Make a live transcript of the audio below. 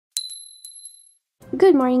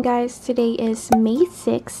Good morning, guys. Today is May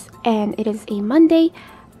 6th and it is a Monday.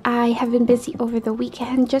 I have been busy over the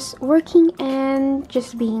weekend just working and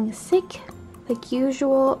just being sick like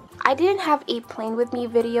usual. I didn't have a plane with me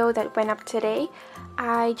video that went up today.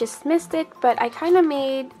 I just missed it, but I kind of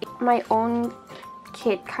made my own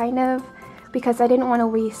kit because I didn't want to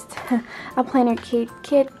waste a planner kit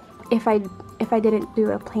if I didn't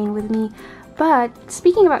do a plane with me. But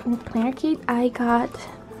speaking about planner kit, I got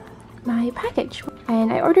my package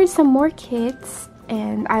and I ordered some more kits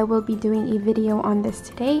and I will be doing a video on this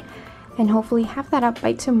today and hopefully have that up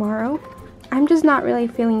by tomorrow. I'm just not really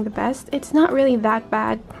feeling the best. It's not really that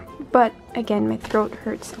bad, but again, my throat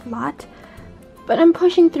hurts a lot, but I'm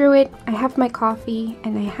pushing through it. I have my coffee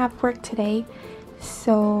and I have work today,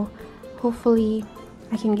 so hopefully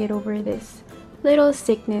I can get over this little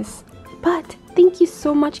sickness. But thank you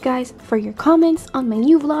so much, guys, for your comments on my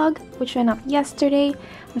new vlog, which went up yesterday.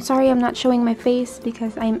 I'm sorry I'm not showing my face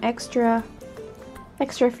because I'm extra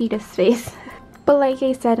fetus face. But like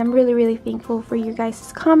I said, I'm really thankful for your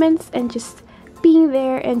guys' comments and just being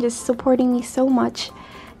there and just supporting me so much.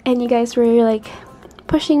 And you guys were like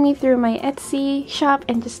pushing me through my Etsy shop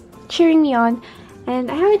and just cheering me on.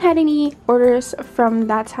 And I haven't had any orders from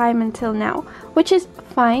that time until now, which is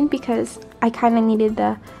fine because I kind of needed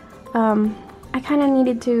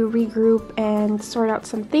to regroup and sort out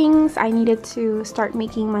some things. I needed to start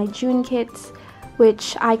making my June kits,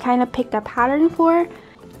 which I kind of picked a pattern for.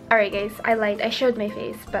 Alright guys, I lied. I showed my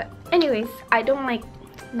face. But anyways, I don't like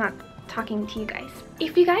not talking to you guys.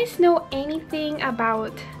 If you guys know anything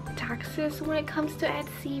about taxes when it comes to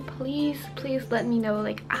Etsy, please let me know.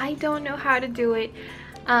 Like, I don't know how to do it.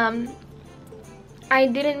 I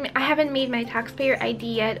haven't made my taxpayer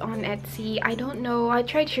ID yet on Etsy. I don't know. I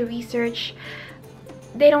tried to research.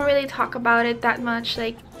 They don't really talk about it that much.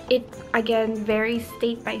 Like, it again varies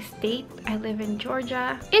state by state. I live in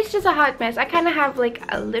Georgia. It's just a hot mess. I kind of have like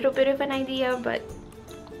a little bit of an idea, but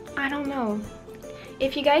I don't know.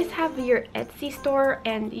 If you guys have your Etsy store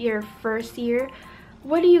and your first year,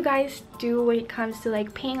 what do you guys do when it comes to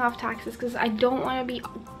like paying off taxes? Because I don't want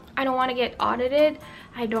to get audited.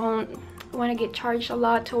 I don't want to get charged a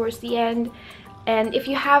lot towards the end. And if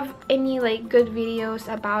you have any like good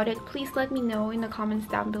videos about it, please let me know in the comments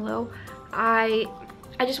down below. I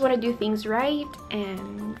just want to do things right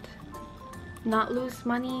and not lose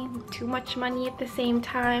money, too much money at the same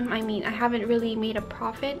time. I mean, I haven't really made a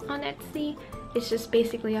profit on Etsy. It's just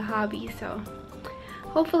basically a hobby, so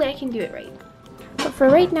hopefully I can do it right. But for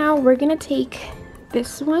right now, we're gonna take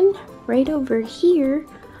this one right over here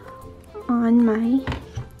on my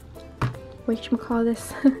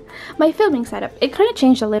my filming setup. It kind of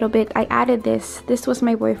changed a little bit. I added this was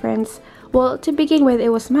my boyfriend's. Well, to begin with, it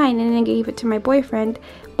was mine and then I gave it to my boyfriend,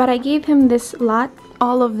 but I gave him this lot,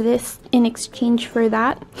 all of this, in exchange for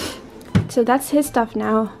that. So that's his stuff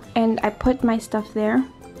now, and I put my stuff there.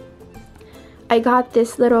 I got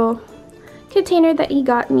this little container that he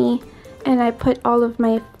got me and I put all of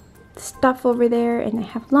my stuff over there, and I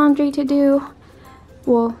have laundry to do.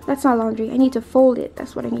 Well, that's not laundry, I need to fold it.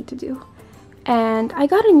 That's what I need to do. And I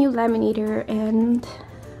got a new laminator and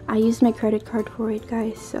I used my credit card for it,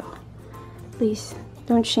 guys, so please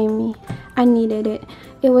don't shame me. I needed it.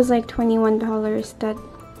 It was like $21 that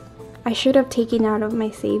I should have taken out of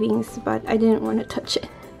my savings, but I didn't want to touch it.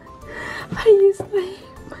 But I used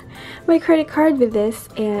my credit card with this,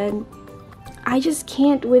 and I just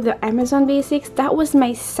can't with the Amazon Basics. That was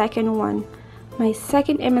my second one. My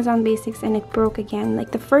second Amazon Basics, and it broke again.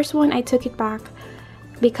 Like the first one, I took it back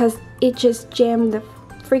because it just jammed the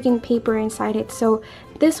freaking paper inside it. So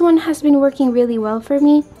this one has been working really well for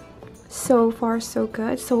me. So far so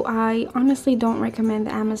good. So I honestly don't recommend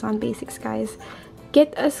the Amazon Basics, guys.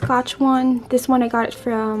 Get a Scotch one. This one I got it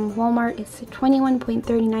from Walmart. It's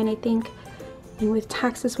 $21.39 I think, and with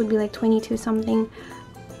taxes would be like 22 something,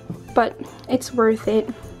 but it's worth it.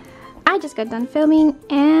 I just got done filming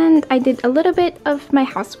and I did a little bit of my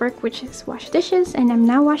housework, which is wash dishes, and I'm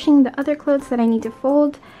now washing the other clothes that I need to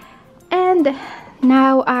fold. And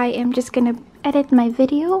now I am just gonna edit my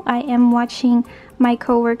video. I am watching my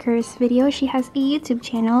coworker's video. She has a YouTube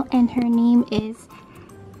channel and her name is,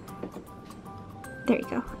 there you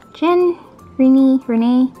go,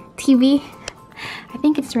 Renee TV. I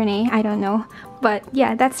think it's Renee, I don't know. But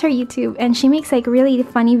yeah, that's her YouTube, and she makes like really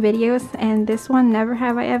funny videos, and this one, Never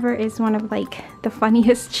Have I Ever, is one of like the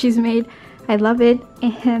funniest she's made. I love it.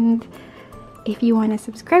 And if you want to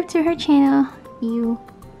subscribe to her channel, you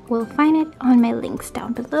will find it on my links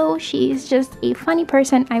down below. She's just a funny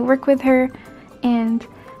person. I work with her, and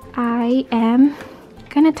I am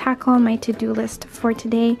gonna tackle my to-do list for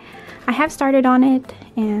today. I have started on it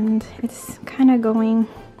and it's kind of going.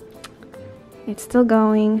 It's still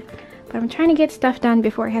going, but I'm trying to get stuff done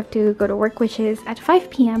before I have to go to work, which is at 5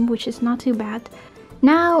 p.m., which is not too bad.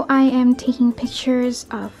 Now I am taking pictures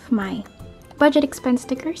of my budget expense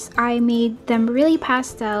stickers. I made them really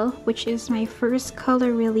pastel, which is my first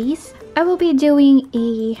color release. I will be doing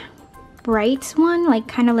a bright one, like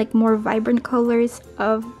kind of like more vibrant colors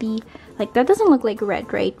of the, like that doesn't look like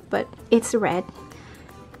red, right? But it's red,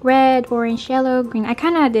 orange, yellow, green. I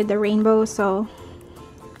kind of did the rainbow, so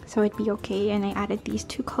it'd be okay, and I added these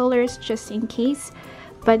two colors just in case,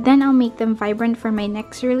 but then I'll make them vibrant for my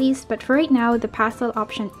next release. But for right now, the pastel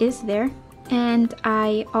option is there. And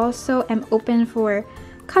I also am open for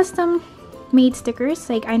custom made stickers.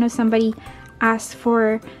 Like I know somebody asked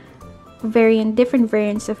for different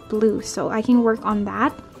variants of blue, so I can work on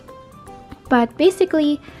that. But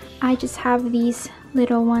basically I just have these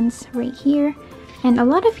little ones right here, and a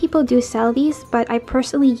lot of people do sell these, but I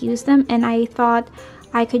personally use them and I thought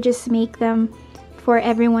I could just make them for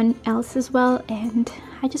everyone else as well, and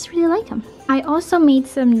I just really like them. I also made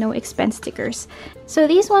some no expense stickers. So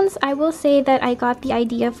these ones, I will say that I got the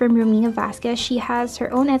idea from Romina Vasquez. She has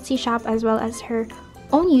her own Etsy shop as well as her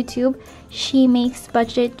own YouTube. She makes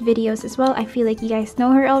budget videos as well. I feel like you guys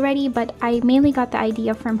know her already, but I mainly got the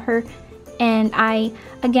idea from her, and I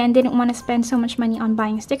again didn't want to spend so much money on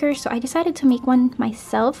buying stickers, so I decided to make one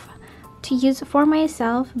myself to use for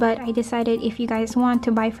myself. But I decided if you guys want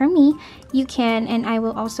to buy from me, you can, and I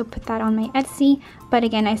will also put that on my Etsy. But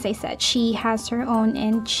again, as I said, she has her own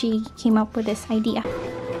and she came up with this idea.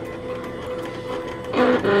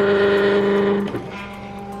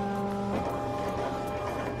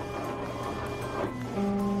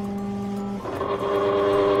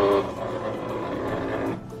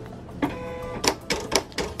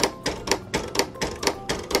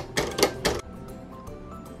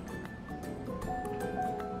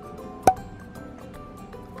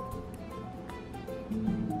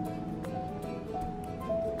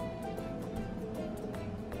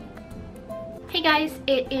 Hey guys,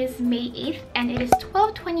 it is May 8th and it is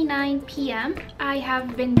 12:29 p.m. I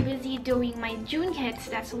have been busy doing my June kits.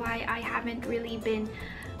 That's why I haven't really been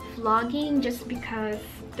vlogging, just because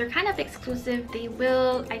they're kind of exclusive.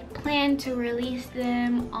 I plan to release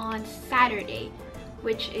them on Saturday,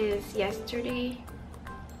 which is yesterday.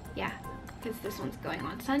 Yeah, because this one's going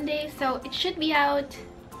on Sunday, so it should be out.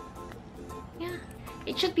 Yeah,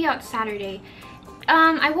 it should be out Saturday.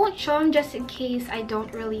 I won't show them just in case I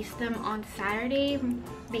don't release them on Saturday,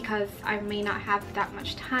 because I may not have that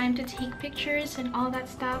much time to take pictures and all that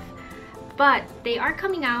stuff. But they are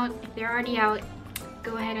coming out. If they're already out,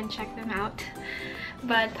 go ahead and check them out.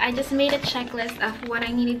 But I just made a checklist of what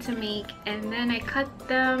I needed to make, and then I cut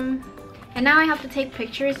them, and now I have to take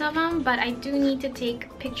pictures of them. But I do need to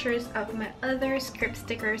take pictures of my other script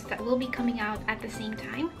stickers that will be coming out at the same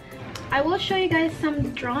time. I will show you guys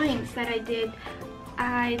some drawings that I did.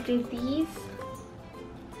 I did these,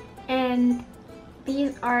 and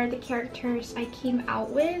these are the characters I came out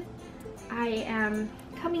with. I am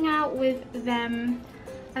coming out with them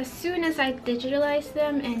as soon as I digitalize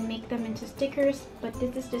them and make them into stickers, but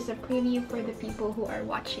this is just a preview for the people who are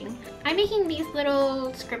watching. I'm making these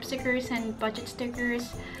little script stickers and budget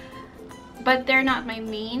stickers, but they're not my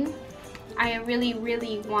main. I really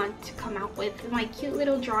want to come out with my cute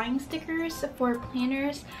little drawing stickers for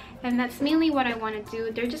planners, and that's mainly what I want to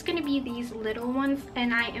do. They're just going to be these little ones,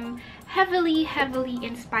 and I am heavily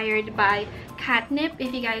inspired by Catnip.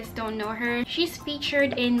 If you guys don't know her, she's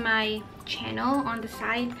featured in my channel on the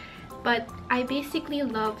side, but I basically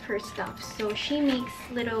love her stuff. So she makes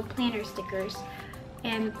little planner stickers,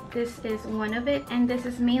 and this is one of it, and this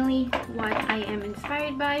is mainly what I am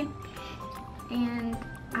inspired by. And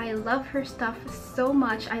I love her stuff so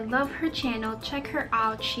much. I love her channel. Check her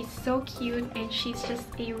out. She's so cute, and she's just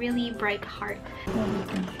a really bright heart.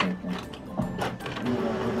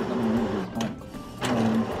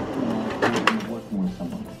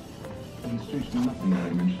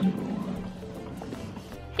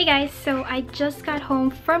 Hey guys, so I just got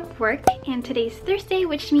home from work, and today's Thursday,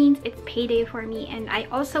 which means it's payday for me, and I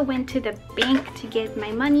also went to the bank to get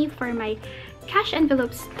my money for my cash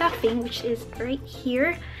envelope stuffing, which is right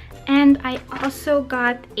here. And I also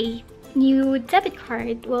got a new debit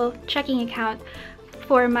card, well, checking account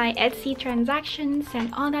for my Etsy transactions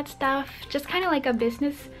and all that stuff. Just kind of like a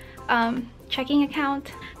business checking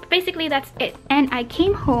account. But basically that's it. And I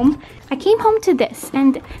came home to this,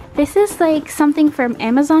 and this is like something from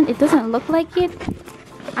Amazon. It doesn't look like it.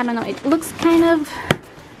 I don't know, it looks kind of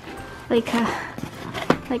like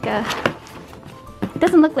it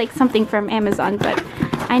doesn't look like something from Amazon, but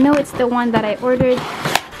I know it's the one that I ordered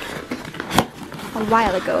a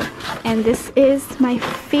while ago, and this is my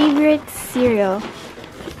favorite cereal.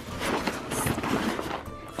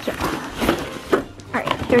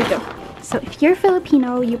 Alright, here we go. So if you're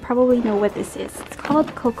Filipino, you probably know what this is. It's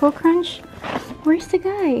called Cocoa Crunch. Where's the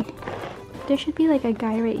guy? There should be like a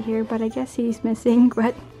guy right here, but I guess he's missing.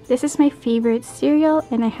 But this is my favorite cereal,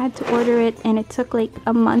 and I had to order it, and it took like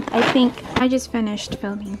a month, I think. I just finished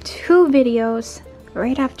filming 2 videos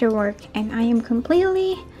right after work, and I am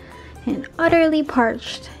completely and utterly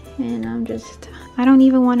parched, and I don't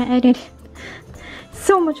even want to edit.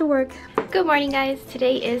 So much work. Good morning, guys.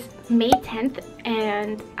 Today is May 10th,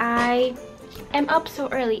 and I am up so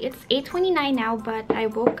early. It's 8:29 now, but I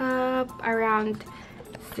woke up around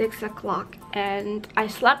 6 o'clock, and I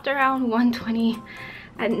slept around 1:20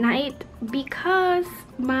 at night because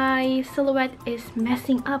my silhouette is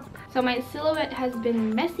messing up. So my silhouette has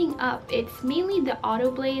been messing up. It's mainly the auto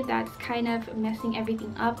blade that's kind of messing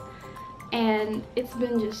everything up, and it's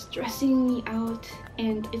been just stressing me out,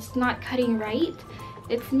 and it's not cutting right.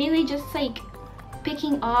 It's mainly just like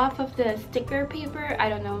picking off of the sticker paper. I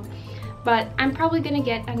don't know, but I'm probably gonna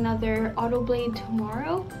get another auto blade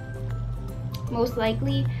tomorrow, most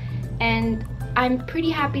likely. And I'm pretty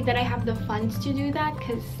happy that I have the funds to do that,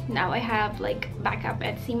 because now I have like backup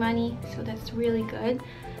Etsy money, so that's really good.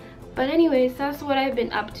 But anyways, that's what I've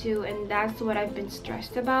been up to, and that's what I've been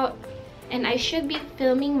stressed about. And I should be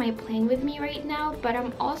filming my plane with me right now, but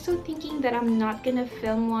I'm also thinking that I'm not gonna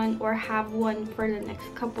film one or have one for the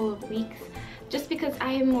next couple of weeks, just because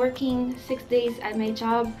I am working 6 days at my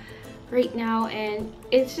job right now, and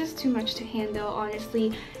it's just too much to handle,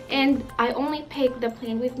 honestly. And I only pick the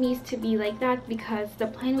plan with me's to be like that because the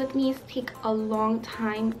plan with me's take a long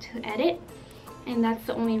time to edit, and that's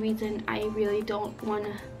the only reason I really don't want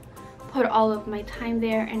to put all of my time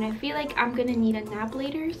there. And I feel like I'm gonna need a nap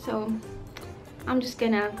later, so I'm just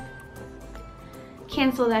gonna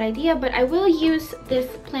cancel that idea. But I will use this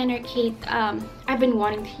planner kit. I've been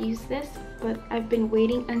wanting to use this, but I've been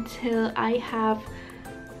waiting until I have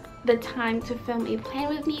the time to film a plan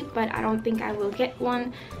with me, but I don't think I will get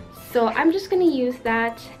one. So I'm just gonna use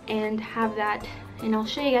that and have that, and I'll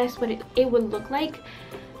show you guys what it would look like.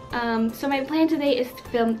 So my plan today is to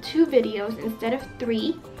film 2 videos instead of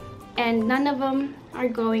 3, and none of them are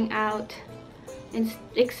going out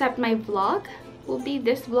except my vlog.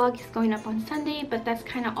 This vlog is going up on Sunday, but that's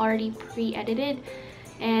kind of already pre-edited,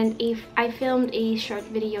 and if I filmed a short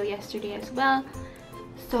video yesterday as well.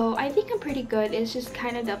 So I think I'm pretty good. It's just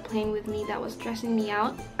kind of the plane with me that was stressing me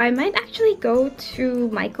out. I might actually go to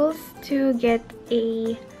Michael's to get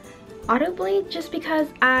a auto blade, just because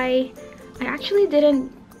I actually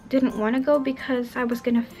didn't want to go, because I was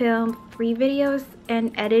gonna film 3 videos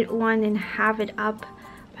and edit one and have it up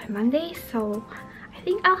by Monday. So I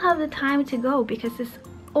think I'll have the time to go, because it's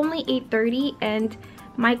only 8:30 and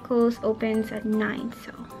Michael's opens at 9,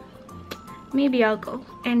 so maybe I'll go.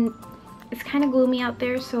 And it's kind of gloomy out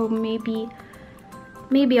there, so maybe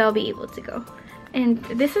I'll be able to go. And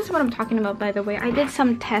this is what I'm talking about, by the way. I did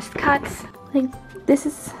some test cuts. Like this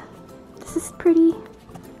is pretty.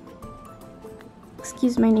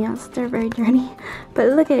 Excuse my nails, they're very dirty.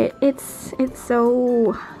 But look at it. It's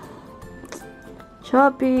so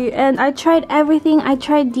choppy. And I tried everything. I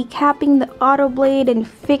tried decapping the auto blade and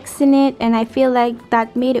fixing it, and I feel like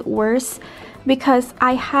that made it worse, because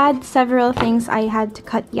I had several things I had to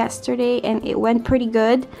cut yesterday and it went pretty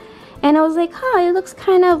good, and I was like, it looks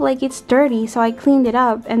kind of like it's dirty, so I cleaned it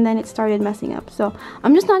up, and then it started messing up. So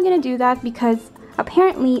I'm just not gonna do that, because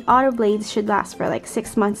apparently auto blades should last for like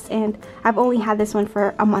 6 months, and I've only had this one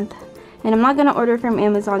for a month. And I'm not gonna order from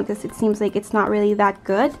Amazon because it seems like it's not really that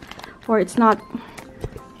good, or it's not,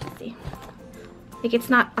 let's see, like it's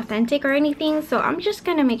not authentic or anything. So I'm just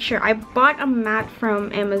gonna make sure. I bought a mat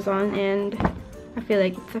from Amazon and I feel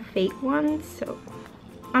like it's a fake one, so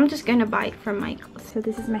I'm just gonna buy it from Michael. So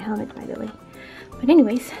this is my helmet, by the way. But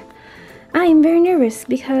anyways, I am very nervous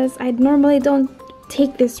because I normally don't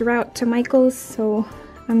take this route to Michael's, so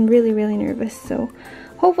I'm really nervous. So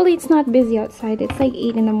hopefully it's not busy outside. It's like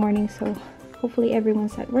 8 in the morning, so hopefully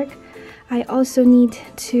everyone's at work. I also need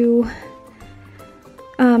to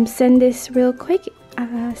send this real quick.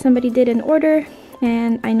 Somebody did an order,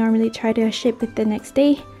 and I normally try to ship it the next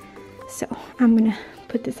day, so I'm gonna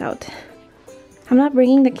put this out. I'm not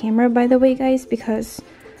bringing the camera, by the way, guys, because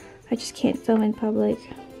I just can't film in public.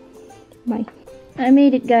 Bye. I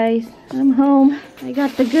made it, guys. I'm home. I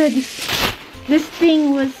got the goods. This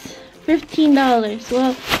thing was $15.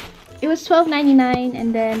 Well, it was $12.99,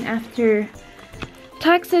 and then after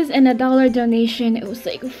taxes and a $1 donation, it was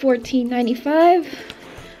like $14.95.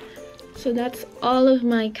 So that's all of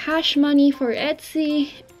my cash money for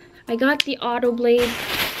Etsy. I got the auto blade.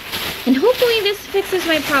 And hopefully this fixes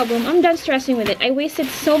my problem. I'm done stressing with it. I wasted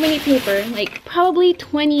so many paper, like probably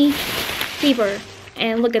 20 paper.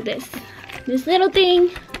 And look at this. This little thing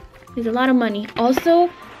is a lot of money. Also,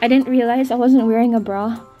 I didn't realize I wasn't wearing a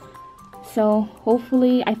bra. So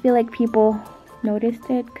hopefully, I feel like people noticed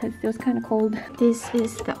it because it was kind of cold. This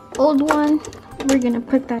is the old one. We're gonna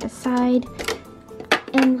put that aside.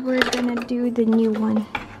 And we're gonna do the new one.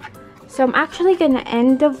 So I'm actually gonna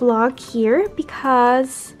end the vlog here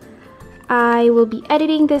because I will be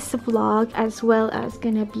editing this vlog as well as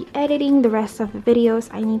gonna be editing the rest of the videos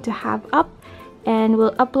I need to have up, and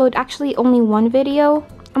we'll upload actually only one video.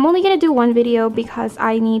 I'm only gonna do one video because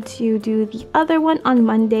I need to do the other one on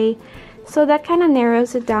Monday, so that kind of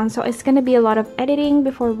narrows it down. So it's gonna be a lot of editing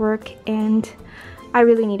before work and I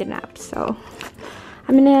really need a nap, so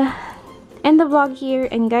I'm gonna end the vlog here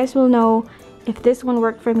and you guys will know if this one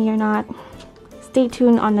worked for me or not. Stay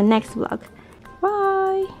tuned on the next vlog.